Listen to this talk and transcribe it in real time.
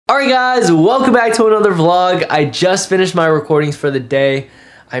Alright guys, welcome back to another vlog. I just finished my recordings for the day.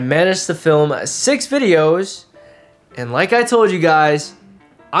 I managed to film 6 videos, and like I told you guys,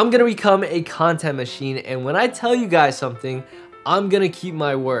 I'm gonna become a content machine, and when I tell you guys something, I'm gonna keep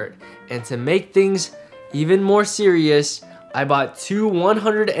my word. And to make things even more serious, I bought 2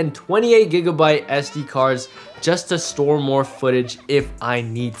 128GB SD cards just to store more footage if I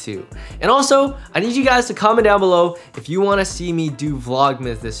need to. And also, I need you guys to comment down below if you want to see me do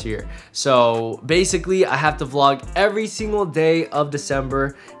Vlogmas this year. So basically, I have to vlog every single day of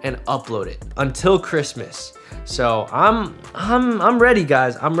December and upload it until Christmas. So I'm ready,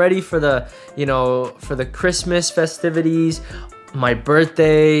 guys. I'm ready for the, for the Christmas festivities, my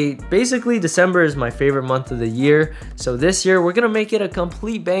birthday. Basically, December is my favorite month of the year. So this year, we're gonna make it a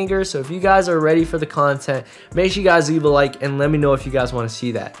complete banger. So if you guys are ready for the content, make sure you guys leave a like and let me know if you guys wanna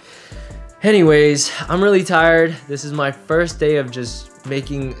see that. Anyways, I'm really tired. This is my first day of just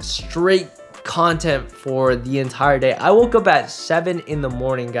making straight content for the entire day. I woke up at 7 in the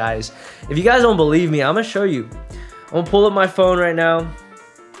morning, guys. If you guys don't believe me, I'm gonna show you. I'm gonna pull up my phone right now.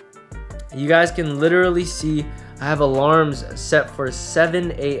 You guys can literally see I have alarms set for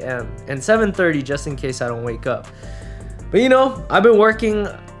 7 a.m. and 7:30 just in case I don't wake up. But I've been working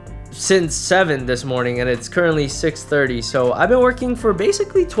since 7 this morning and it's currently 6:30. So I've been working for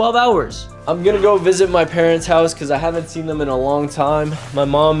basically 12 hours. I'm gonna go visit my parents' house because I haven't seen them in a long time. My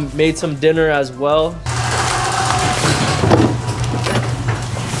mom made some dinner as well.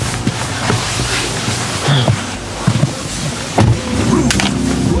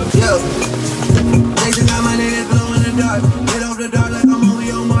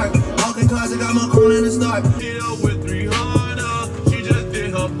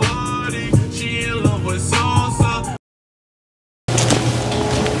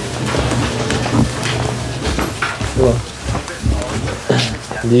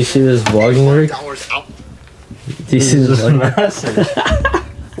 Do you see this vlogging rig? Do you see this vlogging?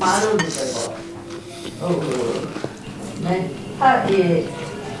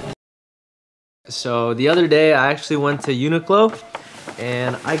 So the other day I actually went to Uniqlo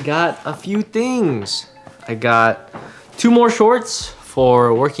and I got a few things. I got 2 more shorts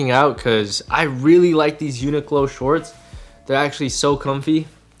for working out because I really like these Uniqlo shorts. They're actually so comfy.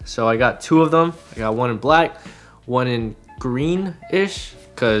 So I got 2 of them. I got one in black, one in green-ish,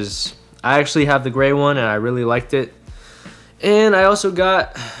 because I actually have the gray one and I really liked it. And I also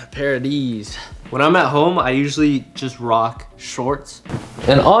got a pair of these. When I'm at home, I usually just rock shorts.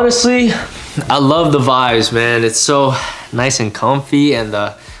 And honestly, I love the vibes, man. It's so nice and comfy and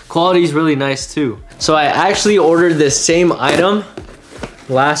the quality is really nice too. So I actually ordered this same item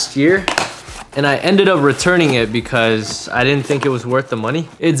last year and I ended up returning it because I didn't think it was worth the money.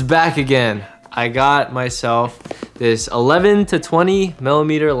 It's back again. I got myself this 11 to 20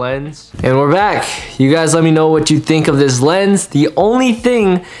 millimeter lens and we're back. You guys let me know what you think of this lens. The only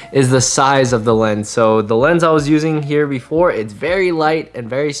thing is the size of the lens. So the lens I was using here before, it's very light and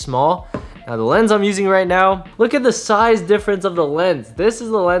very small. Now the lens I'm using right now, look at the size difference of the lens. This is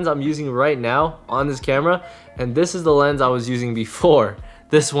the lens I'm using right now on this camera and this is the lens I was using before.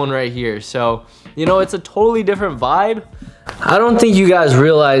 This one right here. So, it's a totally different vibe. I don't think you guys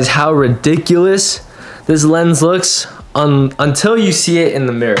realize how ridiculous this lens looks until you see it in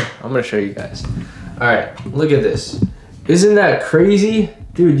the mirror. I'm gonna show you guys. All right, look at this. Isn't that crazy?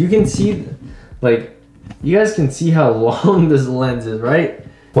 Dude, you can see, you guys can see how long this lens is, right?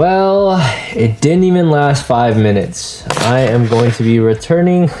 Well, it didn't even last 5 minutes. I am going to be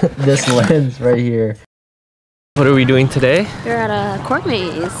returning this lens right here. What are we doing today? We're at a corn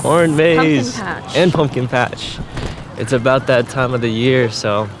maze. Corn maze. Pumpkin patch. And pumpkin patch. It's about that time of the year,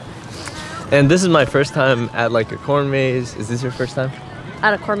 so. And this is my first time at a corn maze. Is this your first time?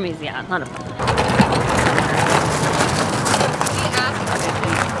 At a corn maze, yeah, not a pumpkin.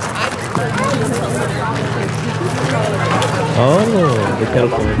 Oh, the kettle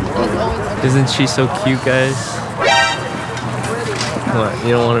corn. Isn't she so cute, guys? What,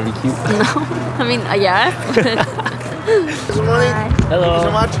 you don't want to be cute? No, I mean, yeah. Good morning. Hello. Thank you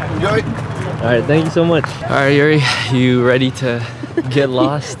so much. Enjoy. All right, thank you so much. All right, Yuri, you ready to get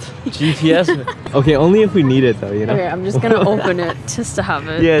lost? GPS? Okay, only if we need it though, Okay, I'm just gonna open it just to have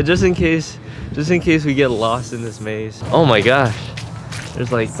it. Yeah, just in case we get lost in this maze. Oh my gosh, there's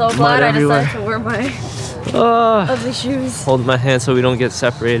so glad I decided to wear my ugly shoes. Hold my hand so we don't get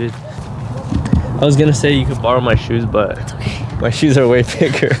separated. I was gonna say you could borrow my shoes, but it's okay. My shoes are way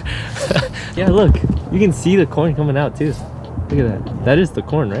bigger. Yeah, look, you can see the corn coming out too. Look at that. That is the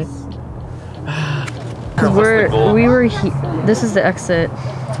corn, right? We were here. This is the exit.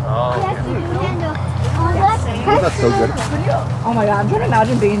 Oh. That's so good. Oh my god, I'm trying to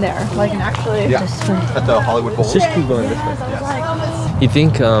imagine being there. Like, and actually. Yeah. At the Hollywood Bowl. Just keep going this way. Yeah.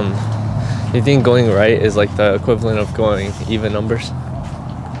 You think going right is like the equivalent of going even numbers?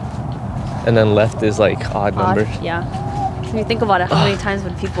 And then left is like odd numbers? Yeah. If you think about it, how many times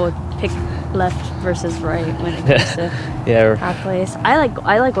would people pick left versus right when it comes to that place? I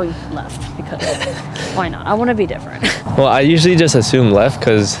like going left because why not? I want to be different. Well, I usually just assume left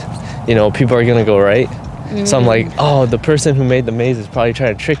because, you know, people are gonna go right. So I'm like, oh, the person who made the maze is probably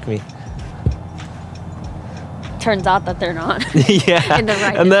trying to trick me. Turns out that they're not. Yeah. In the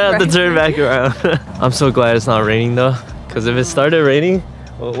right and then I have to direction. turn back around. I'm so glad it's not raining though, because if it started raining,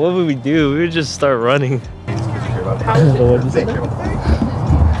 well, what would we do? We would just start running. What did you say?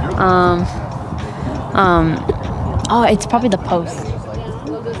 Oh, it's probably the post.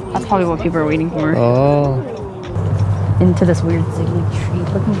 That's probably what people are waiting for. Oh. Into this weird ziggy tree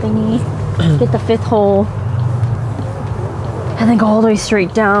looking thingy. Get the 5th hole. And then go all the way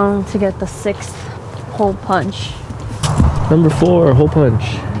straight down to get the 6th hole punch. Number 4, hole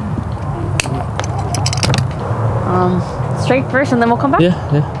punch. Straight first and then we'll come back. Yeah.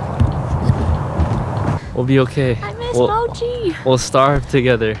 We'll be okay. I miss Mochi. We'll starve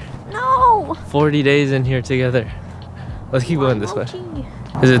together. No. 40 days in here together. Let's keep going this way. Mochi.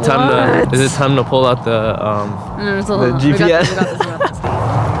 Is it time to pull out the No, GPS? We got this.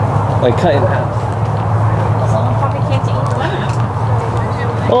 Like cut in half. Someone probably can't eat.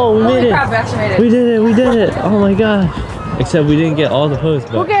 Oh, we made it. Crap, we actually made it. We did it. Oh my gosh. Except we didn't get all the posts,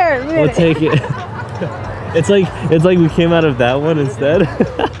 but Who cares? We we'll made take it. It's like we came out of that one instead.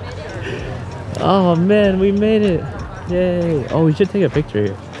 Oh man, we made it. Yay. Oh, we should take a picture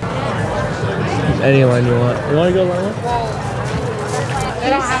here. Any line you want. You want to go line one? They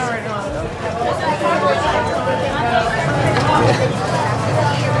don't have it right now.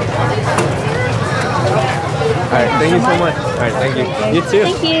 Alright, thank you so much. Alright, thank you. You too.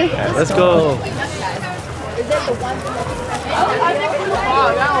 Thank you. Alright, let's go.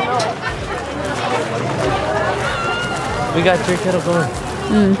 We got your kettle going.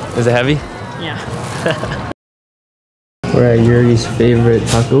 Is it heavy? Yeah. We're at Yuri's favorite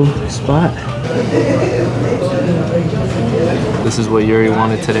taco spot. This is what Yuri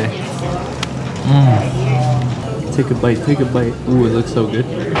wanted today. Take a bite, take a bite. Ooh, it looks so good.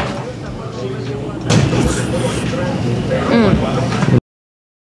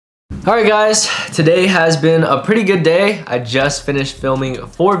 Alright guys, today has been a pretty good day. I just finished filming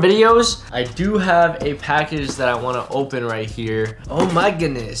 4 videos. I do have a package that I want to open right here. Oh my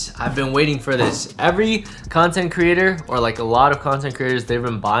goodness, I've been waiting for this. Every content creator, or like a lot of content creators, they've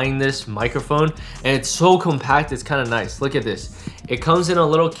been buying this microphone and it's so compact, it's kind of nice. Look at this. It comes in a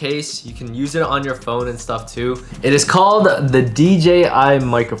little case. You can use it on your phone and stuff too. It is called the DJI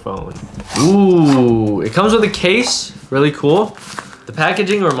microphone. Ooh, it comes with a case, really cool. The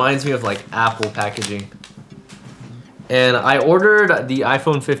packaging reminds me of like Apple packaging. And I ordered the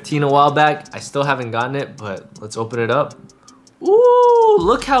iPhone 15 a while back. I still haven't gotten it, but let's open it up. Ooh,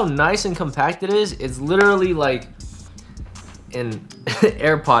 look how nice and compact it is. It's literally like an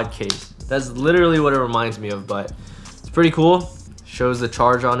AirPod case. That's literally what it reminds me of, but it's pretty cool. Shows the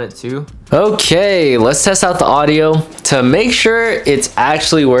charge on it too. Okay, let's test out the audio. To make sure it's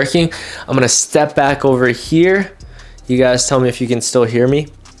actually working, I'm gonna step back over here. You guys tell me if you can still hear me.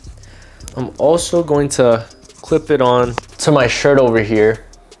 I'm also going to clip it on to my shirt over here.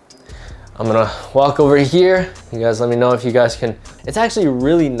 I'm gonna walk over here. You guys let me know if you guys can. It's actually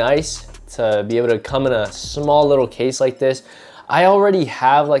really nice to be able to come in a small little case like this. I already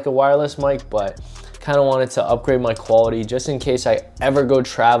have like a wireless mic, but kind of wanted to upgrade my quality just in case I ever go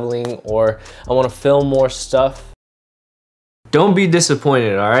traveling or I want to film more stuff. Don't be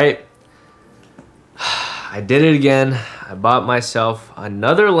disappointed, all right? I did it again. I bought myself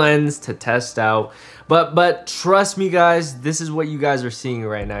another lens to test out. But trust me guys, this is what you guys are seeing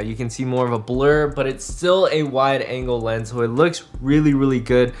right now. You can see more of a blur, but it's still a wide angle lens, so it looks really, really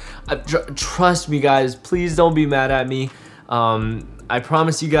good. Trust me guys, please don't be mad at me. I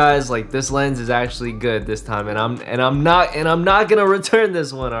promise you guys, like, this lens is actually good this time, and I'm not gonna return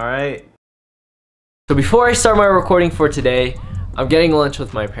this one, all right? So before I start my recording for today, I'm getting lunch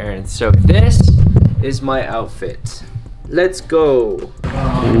with my parents. So this is my outfit. Let's go.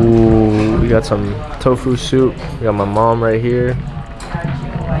 Ooh, we got some tofu soup. We got my mom right here.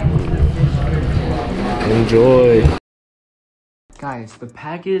 Enjoy. Guys, the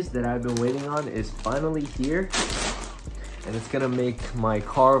package that I've been waiting on is finally here. And it's gonna make my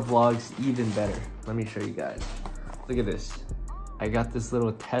car vlogs even better. Let me show you guys. Look at this. I got this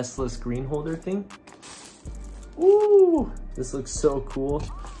little Tesla screen holder thing. Ooh, this looks so cool.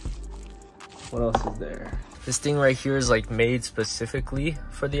 What else is there? This thing right here is like made specifically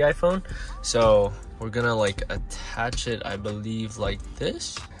for the iPhone. So we're gonna like attach it, I believe, like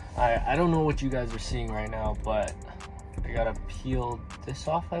this. I don't know what you guys are seeing right now, but I gotta peel this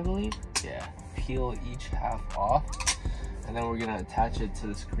off, I believe. Yeah, peel each half off. And then we're gonna attach it to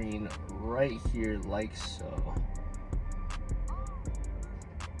the screen right here like so.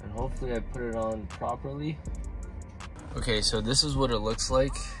 And hopefully I put it on properly. Okay, so this is what it looks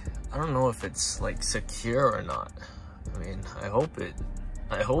like. I don't know if it's like secure or not. I mean, I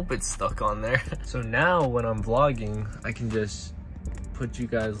hope it's stuck on there. So now when I'm vlogging, I can just put you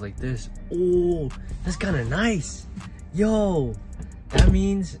guys like this. Oh, that's kind of nice. Yo, that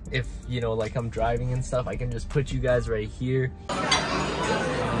means if, you know, like I'm driving and stuff, I can just put you guys right here.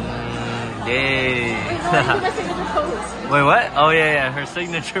 Yay. Wait, what? Oh yeah, her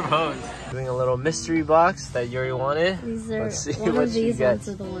signature pose. Doing a little mystery box that Yuri wanted. These are, let's see one what of these she gets.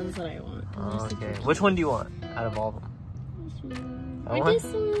 ones are the ones that I want. Okay, which one do you want out of all of them? This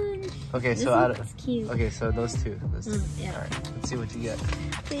one. Okay, This so out of, one's cute. okay, so those two. Yeah. All right, let's see what you get.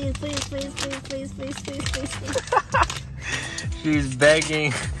 Please, please, please, please, please, please, please, please, please. She's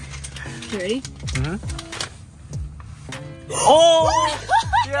begging. You ready? Mm-hmm. Oh!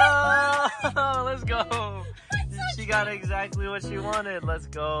 Yeah! Let's go! She got exactly what she wanted. Let's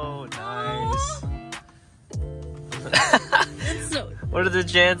go. Nice. What are the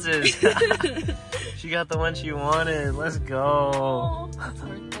chances? She got the one she wanted. Let's go. Oh, that's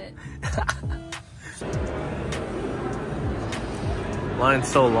worth it. Line's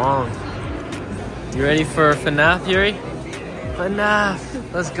so long. You ready for FNAF, Yuri?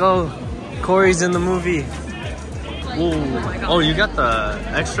 FNAF. Let's go. Corey's in the movie. Ooh. Oh, you got the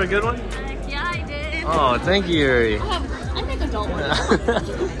extra good one? Yeah, I did. Oh, thank you, Yuri. I think adult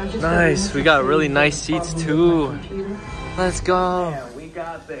one. Nice. We got really nice seats too. Let's go. Yeah, we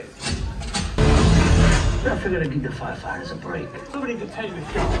got this. I figured I'd give the firefighters a break. Somebody to tell you the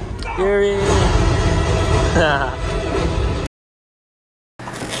show. Yuri.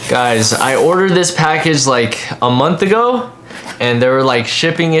 Guys, I ordered this package like a month ago, and there were like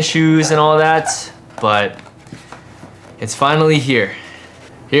shipping issues and all that, but it's finally here.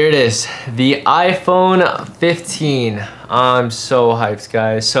 Here it is, the iPhone 15. I'm so hyped,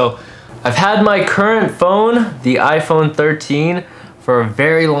 guys. So I've had my current phone, the iPhone 13, for a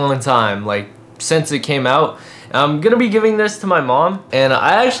very long time, like since it came out. I'm gonna be giving this to my mom, and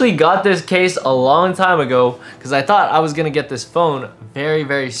I actually got this case a long time ago because I thought I was gonna get this phone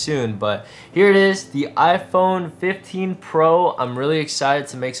very soon, but here it is, the iPhone 15 Pro. I'm really excited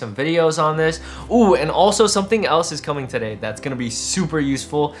to make some videos on this. Ooh, and also something else is coming today that's gonna be super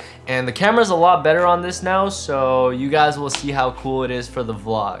useful, and the camera's a lot better on this now, so you guys will see how cool it is for the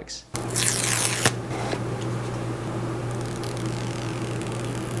vlogs.